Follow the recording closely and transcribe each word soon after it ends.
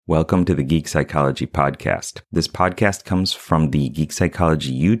Welcome to the Geek Psychology Podcast. This podcast comes from the Geek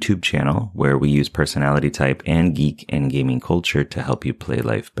Psychology YouTube channel, where we use personality type and geek and gaming culture to help you play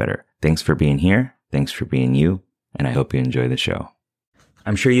life better. Thanks for being here. Thanks for being you. And I hope you enjoy the show.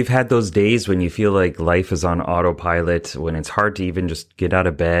 I'm sure you've had those days when you feel like life is on autopilot, when it's hard to even just get out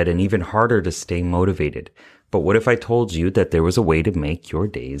of bed and even harder to stay motivated. But what if I told you that there was a way to make your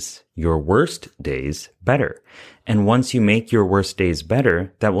days, your worst days, better? And once you make your worst days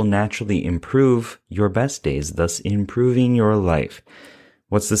better, that will naturally improve your best days, thus improving your life.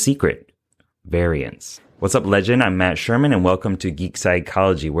 What's the secret? Variance. What's up, legend? I'm Matt Sherman, and welcome to Geek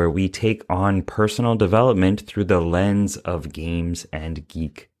Psychology, where we take on personal development through the lens of games and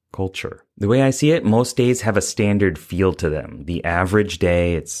geek culture. The way I see it, most days have a standard feel to them. The average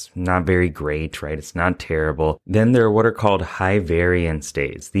day, it's not very great, right? It's not terrible. Then there are what are called high variance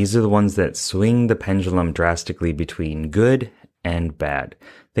days. These are the ones that swing the pendulum drastically between good and bad.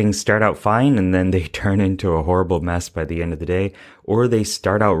 Things start out fine and then they turn into a horrible mess by the end of the day, or they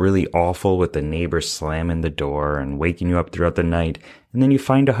start out really awful with the neighbors slamming the door and waking you up throughout the night, and then you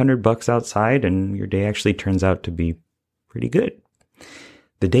find $100 outside and your day actually turns out to be pretty good.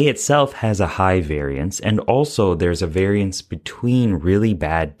 The day itself has a high variance, and also there's a variance between really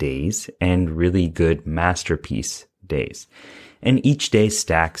bad days and really good masterpiece days. And each day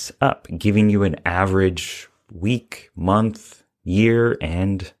stacks up, giving you an average week, month, year,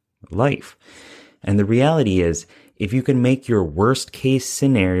 and life. And the reality is, if you can make your worst case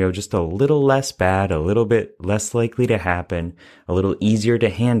scenario just a little less bad, a little bit less likely to happen, a little easier to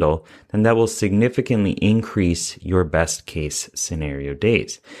handle, then that will significantly increase your best case scenario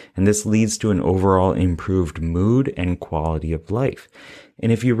days. And this leads to an overall improved mood and quality of life.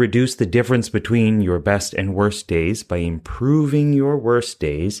 And if you reduce the difference between your best and worst days by improving your worst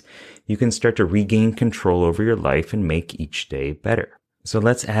days, you can start to regain control over your life and make each day better. So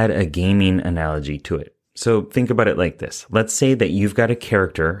let's add a gaming analogy to it. So think about it like this. Let's say that you've got a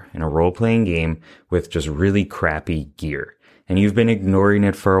character in a role-playing game with just really crappy gear, and you've been ignoring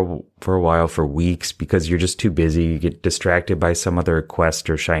it for a while, for weeks, because you're just too busy. You get distracted by some other quest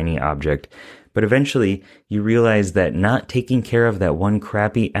or shiny object. But eventually you realize that not taking care of that one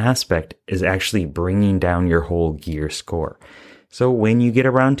crappy aspect is actually bringing down your whole gear score. So when you get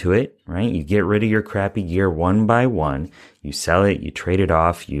around to it, right, you get rid of your crappy gear one by one, you sell it, you trade it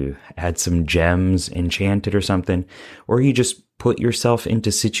off, you add some gems, enchant it or something, or you just put yourself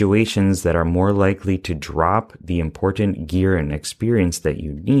into situations that are more likely to drop the important gear and experience that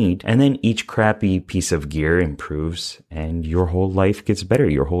you need. And then each crappy piece of gear improves and your whole life gets better.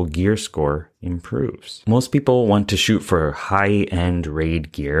 Your whole gear score improves. Most people want to shoot for high-end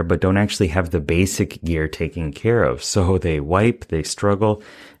raid gear, but don't actually have the basic gear taken care of. So they wipe, they struggle,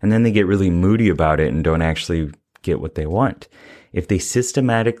 and then they get really moody about it and don't actually get what they want. If they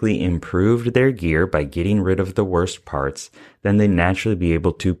systematically improved their gear by getting rid of the worst parts, then they'd naturally be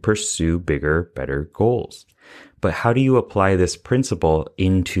able to pursue bigger, better goals. But how do you apply this principle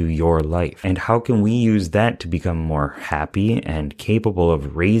into your life? And how can we use that to become more happy and capable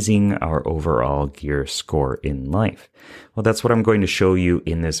of raising our overall gear score in life? Well, that's what I'm going to show you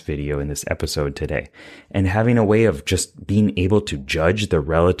in this video, in this episode today. And having a way of just being able to judge the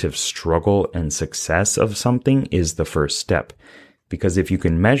relative struggle and success of something is the first step. Because if you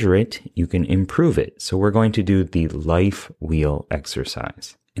can measure it, you can improve it. So we're going to do the life wheel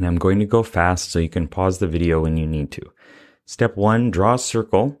exercise. And I'm going to go fast so you can pause the video when you need to. Step 1, draw a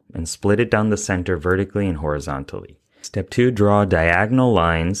circle and split it down the center vertically and horizontally. Step 2, draw diagonal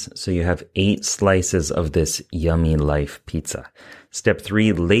lines so you have 8 slices of this yummy life pizza. Step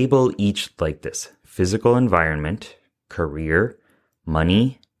 3, label each like this: physical environment, career,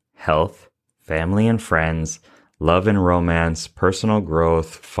 money, health, family and friends, love and romance, personal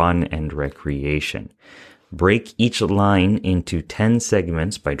growth, fun, and recreation. Break each line into 10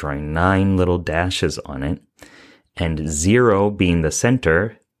 segments by drawing 9 little dashes on it, and 0 being the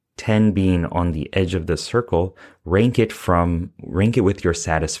center, 10 being on the edge of the circle. Rank it with your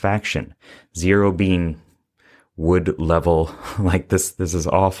satisfaction. 0 being wood level, like this is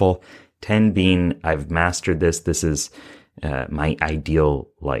awful. 10 being I've mastered this is my ideal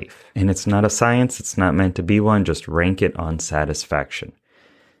life. And it's not a science, it's not meant to be one, just rank it on satisfaction.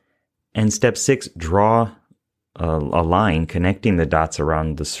 And step 6, draw a line connecting the dots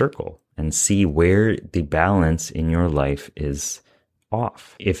around the circle and see where the balance in your life is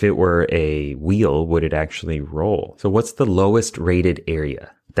off. If it were a wheel, would it actually roll? So what's the lowest rated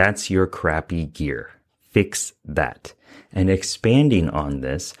area? That's your crappy gear. Fix that. And expanding on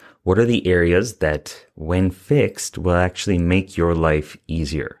this, what are the areas that, when fixed, will actually make your life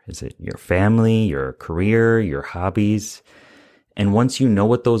easier? Is it your family, your career, your hobbies? And once you know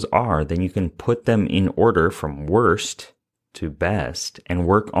what those are, then you can put them in order from worst to best and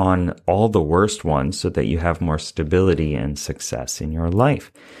work on all the worst ones so that you have more stability and success in your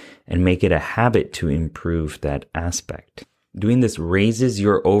life, and make it a habit to improve that aspect. Doing this raises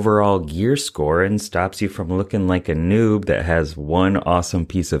your overall gear score and stops you from looking like a noob that has one awesome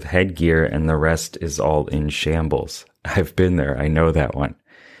piece of headgear and the rest is all in shambles. I've been there. I know that one.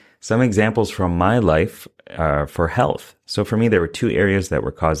 Some examples from my life for health. So for me, there were 2 areas that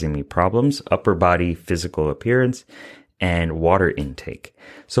were causing me problems: upper body physical appearance and water intake.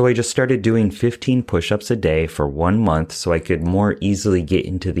 So I just started doing 15 push-ups a day for 1 month so I could more easily get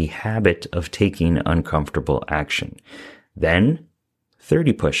into the habit of taking uncomfortable action. Then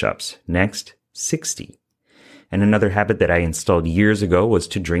 30 push-ups. Next, 60. And another habit that I installed years ago was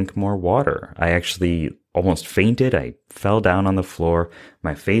to drink more water. I actually almost fainted. I fell down on the floor.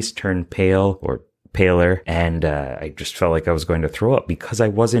 My face turned pale or paler, and I just felt like I was going to throw up because I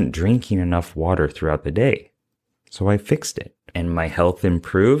wasn't drinking enough water throughout the day. So I fixed it, and my health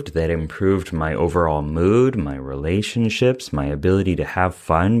improved. That improved my overall mood, my relationships, my ability to have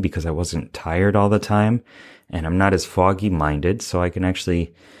fun because I wasn't tired all the time, and I'm not as foggy minded, so I can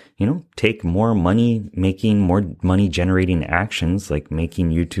actually, take more money, making more money generating actions like making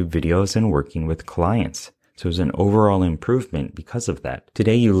YouTube videos and working with clients. So it was an overall improvement because of that.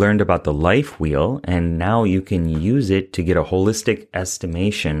 Today you learned about the life wheel, and now you can use it to get a holistic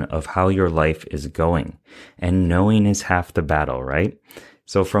estimation of how your life is going. And knowing is half the battle, right?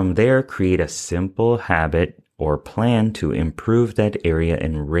 So from there, create a simple habit or plan to improve that area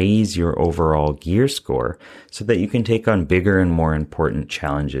and raise your overall gear score so that you can take on bigger and more important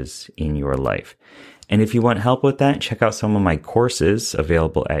challenges in your life. And if you want help with that, check out some of my courses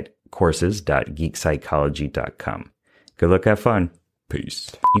available at courses.geekpsychology.com. Good luck, have fun. Peace.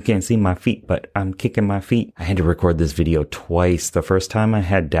 You can't see my feet, but I'm kicking my feet. I had to record this video twice. The first time I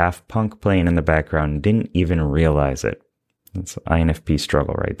had Daft Punk playing in the background and didn't even realize it. That's an INFP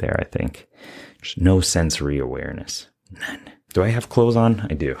struggle right there, I think. There's no sensory awareness. None. Do I have clothes on?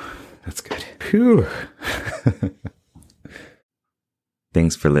 I do. That's good. Phew.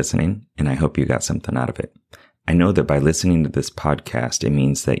 Thanks for listening, and I hope you got something out of it. I know that by listening to this podcast, it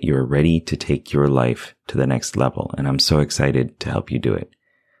means that you're ready to take your life to the next level, and I'm so excited to help you do it.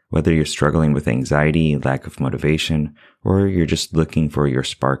 Whether you're struggling with anxiety, lack of motivation, or you're just looking for your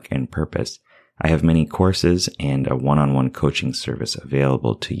spark and purpose, I have many courses and a one-on-one coaching service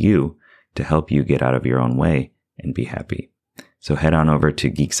available to you to help you get out of your own way and be happy. So head on over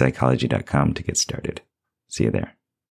to geekpsychology.com to get started. See you there.